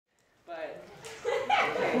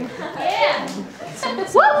Yeah.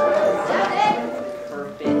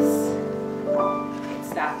 Purpose. It's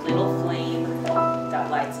that little flame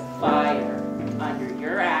that lights a fire under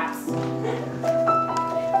your ass.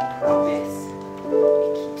 Purpose.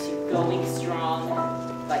 It keeps you going strong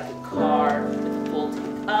like a car with a full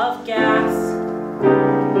tank of gas.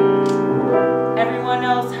 Everyone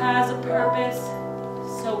else has a purpose,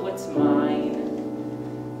 so what's mine?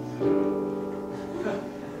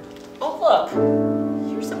 Oh look,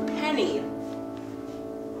 here's a penny.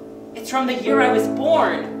 It's from the year I was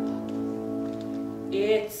born.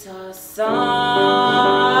 It's a sign.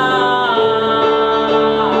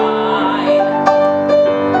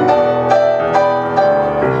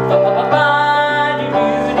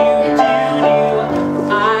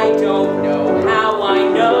 I don't know how I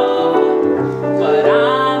know, but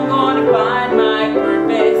I'm gonna find my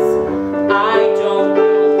purpose. I don't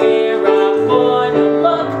know where I'm gonna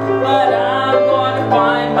look, but I'm gonna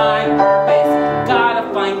find my purpose.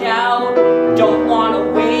 Gotta find out, don't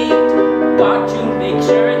wanna wait. Got to make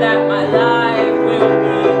sure that my life will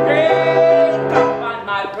be great. Gotta find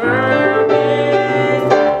my purpose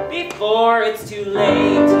before it's too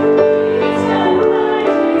late.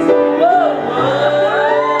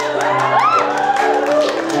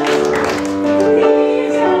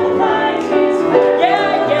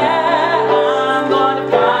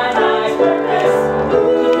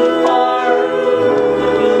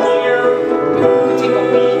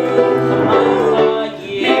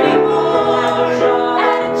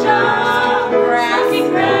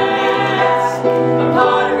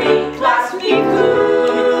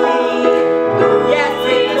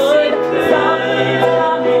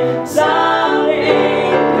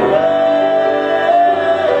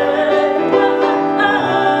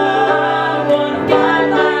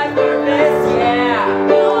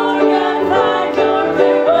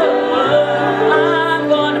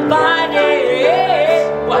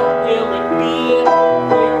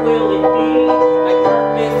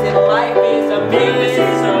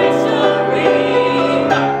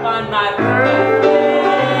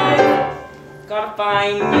 Gotta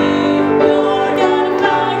find me.